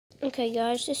Okay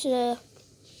guys, this is a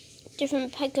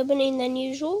different pack opening than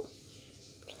usual.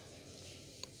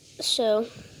 So,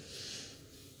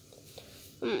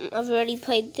 I've already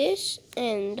played this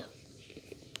and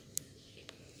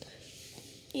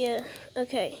yeah,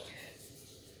 okay.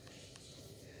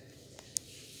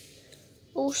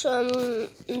 Also,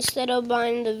 instead of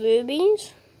buying the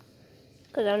rubies,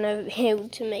 because I'll never be able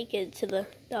to make it to the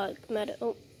dark matter.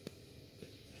 Oh,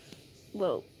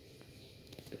 whoa,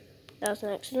 that was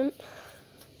an accident.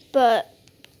 But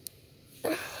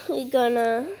we're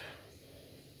gonna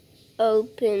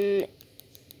open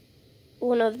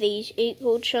one of these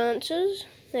equal chances.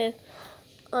 They're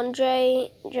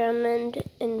Andre, Drummond,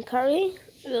 and Curry.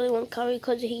 I really want Curry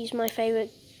because he's my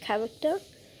favorite character.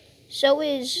 So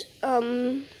is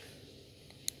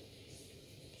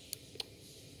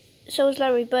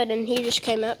Larry Bird, and he just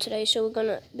came out today, so we're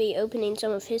gonna be opening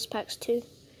some of his packs too.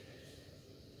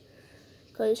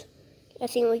 Because I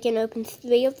think we can open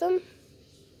 3 of them.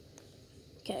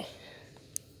 Okay.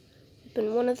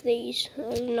 Open one of these.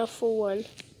 Enough for one.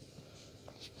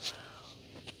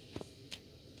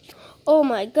 Oh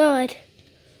my god.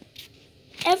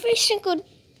 Every single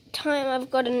time I've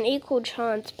got an equal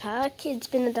chance pack, it's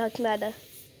been the dark matter.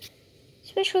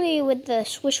 Especially with the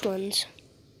Swish ones.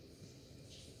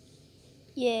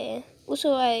 Yeah.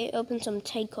 Also, I opened some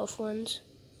takeoff ones.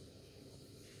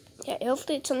 Yeah,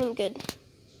 hopefully it's something good.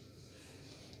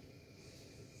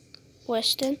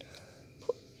 Weston.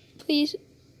 Please.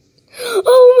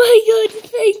 Oh my god,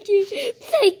 thank you.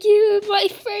 Thank you, my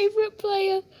favorite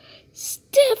player,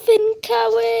 Stephen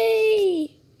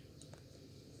Curry.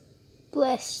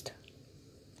 Blessed.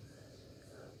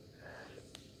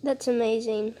 That's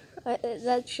amazing.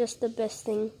 That's just the best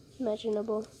thing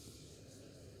imaginable.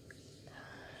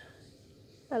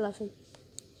 I love him.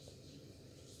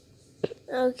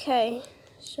 Okay,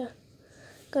 so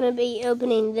gonna be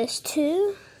opening this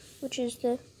too, which is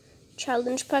the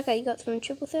challenge pack I got from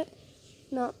Triple Threat.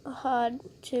 Not hard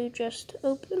to just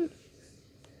open.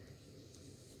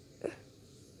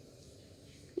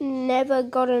 Never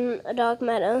gotten a dark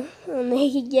matter.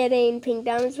 Only getting pink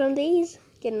diamonds from these.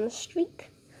 Getting a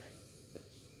streak.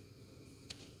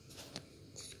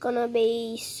 It's gonna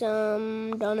be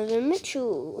some Donovan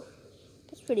Mitchell.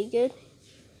 That's pretty good.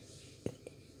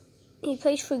 He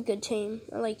plays for a good team.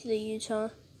 I like the Utah.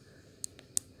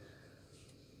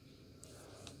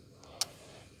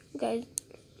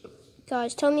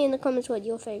 Guys, tell me in the comments what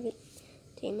your favorite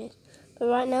team is. But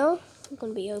right now, I'm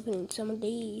going to be opening some of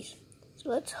these. So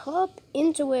let's hop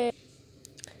into it.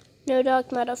 No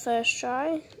dark matter first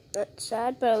try. That's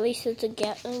sad, but at least it's a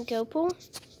go pool.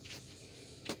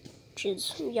 Which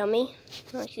is yummy.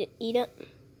 I like to eat it.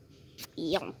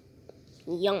 Yum.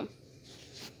 Yum.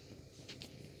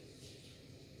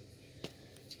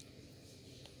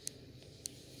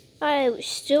 I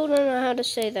still don't know how to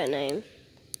say that name.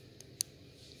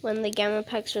 When the Gamma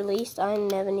Pack's released, I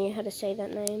never knew how to say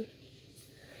that name.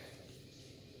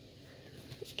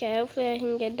 Okay, hopefully I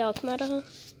can get dark matter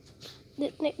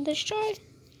this try.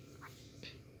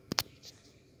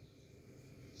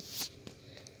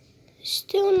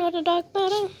 Still not a dark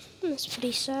matter. That's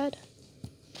pretty sad.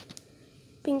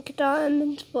 Pink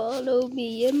diamonds follow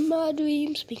me in my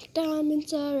dreams. Pink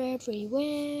diamonds are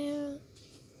everywhere.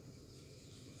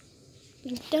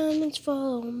 Pink diamonds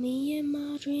follow me in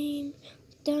my dreams.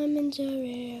 Diamonds are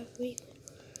everywhere.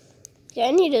 Yeah,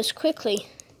 I need this quickly.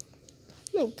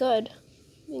 Oh my god.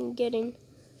 I've been getting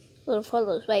little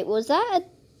follows. Wait, was that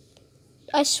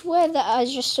I swear that I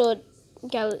just saw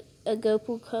a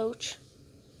Goku coach.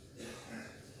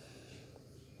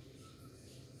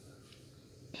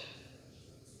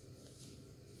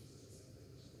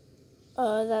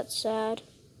 Oh, that's sad.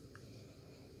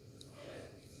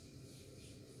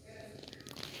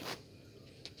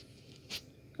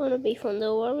 I want to be from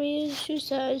the Warriors. Who's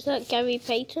that? Is that Gary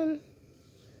Payton?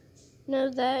 No,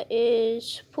 that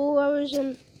is Paul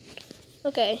Rosen.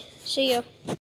 Okay, see ya.